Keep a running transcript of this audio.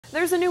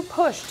There's a new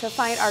push to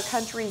fight our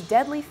country's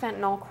deadly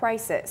fentanyl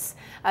crisis.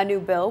 A new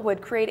bill would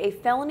create a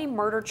felony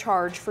murder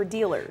charge for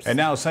dealers. And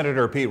now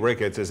Senator Pete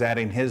Ricketts is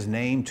adding his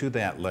name to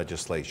that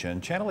legislation.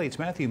 Channel 8's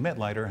Matthew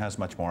Mitlighter has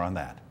much more on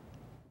that.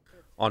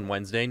 On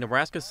Wednesday,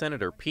 Nebraska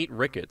Senator Pete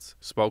Ricketts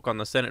spoke on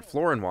the Senate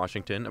floor in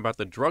Washington about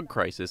the drug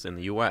crisis in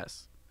the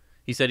U.S.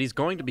 He said he's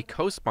going to be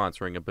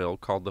co-sponsoring a bill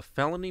called the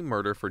Felony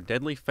Murder for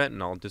Deadly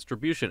Fentanyl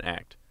Distribution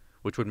Act,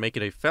 which would make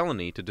it a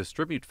felony to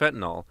distribute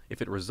fentanyl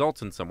if it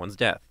results in someone's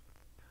death.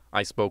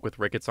 I spoke with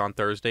Ricketts on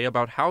Thursday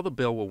about how the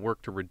bill will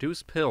work to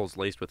reduce pills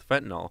laced with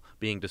fentanyl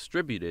being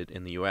distributed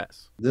in the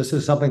U.S. This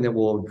is something that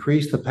will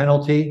increase the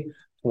penalty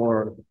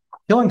for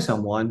killing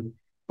someone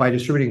by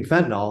distributing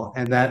fentanyl,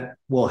 and that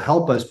will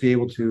help us be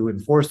able to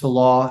enforce the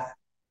law,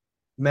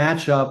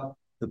 match up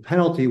the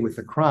penalty with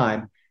the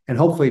crime, and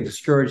hopefully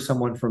discourage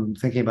someone from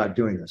thinking about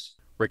doing this.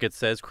 Ricketts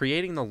says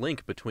creating the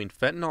link between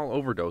fentanyl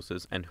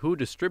overdoses and who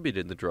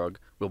distributed the drug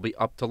will be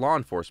up to law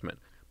enforcement,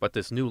 but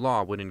this new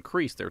law would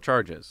increase their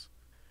charges.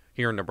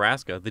 Here in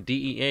Nebraska, the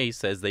DEA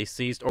says they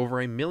seized over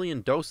 1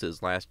 million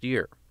doses last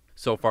year.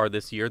 So far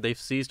this year, they've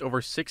seized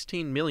over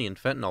 16 million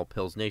fentanyl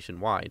pills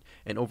nationwide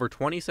and over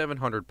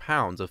 2,700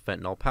 pounds of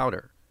fentanyl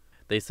powder.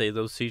 They say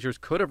those seizures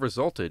could have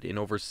resulted in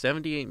over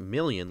 78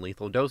 million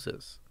lethal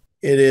doses.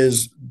 It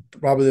is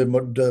probably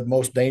the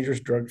most dangerous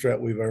drug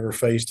threat we've ever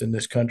faced in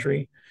this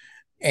country,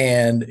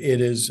 and it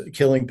is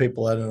killing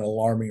people at an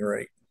alarming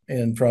rate.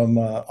 And from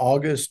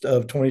August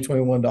of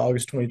 2021 to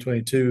August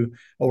 2022,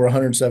 over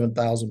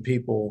 107,000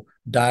 people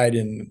died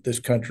in this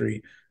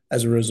country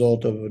as a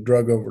result of a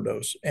drug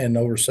overdose. And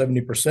over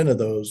 70% of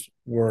those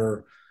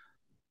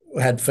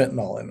had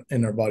fentanyl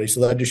in their body. So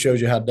that just shows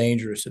you how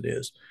dangerous it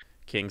is.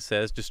 King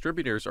says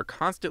distributors are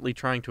constantly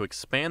trying to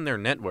expand their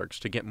networks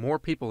to get more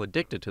people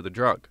addicted to the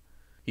drug.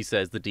 He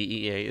says the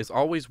DEA is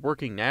always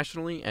working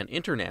nationally and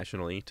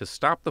internationally to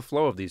stop the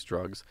flow of these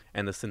drugs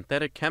and the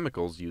synthetic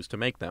chemicals used to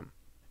make them.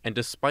 And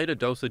despite a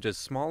dosage as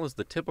small as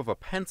the tip of a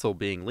pencil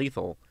being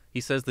lethal, he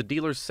says the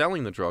dealers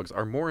selling the drugs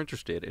are more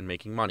interested in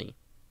making money.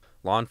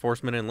 Law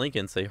enforcement in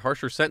Lincoln say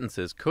harsher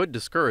sentences could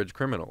discourage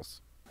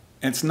criminals.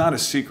 It's not a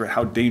secret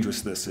how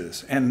dangerous this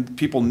is, and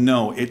people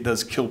know it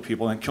does kill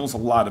people, and it kills a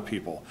lot of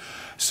people.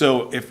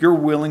 So if you're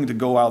willing to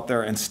go out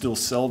there and still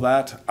sell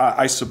that,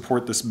 I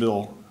support this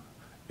bill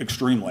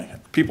extremely.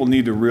 People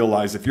need to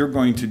realize if you're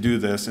going to do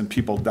this and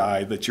people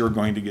die, that you're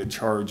going to get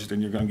charged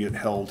and you're going to get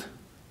held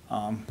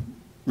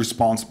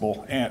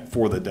responsible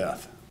for the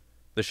death.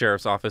 The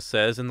sheriff's office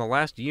says in the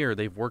last year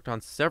they've worked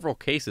on several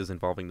cases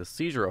involving the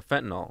seizure of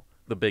fentanyl,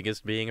 the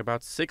biggest being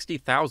about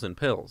 60,000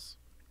 pills.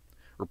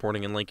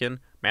 Reporting in Lincoln,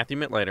 Matthew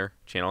Mitlighter,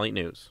 Channel 8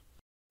 News.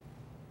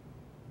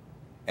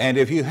 And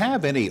if you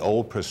have any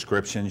old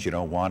prescriptions you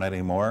don't want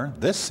anymore,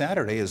 this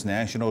Saturday is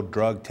National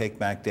Drug Take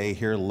Back Day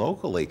here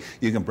locally.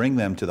 You can bring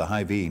them to the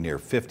Hy-Vee near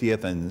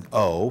 50th and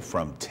O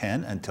from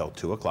 10 until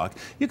 2 o'clock.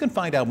 You can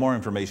find out more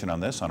information on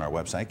this on our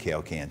website,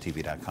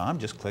 klkntv.com.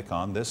 Just click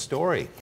on this story.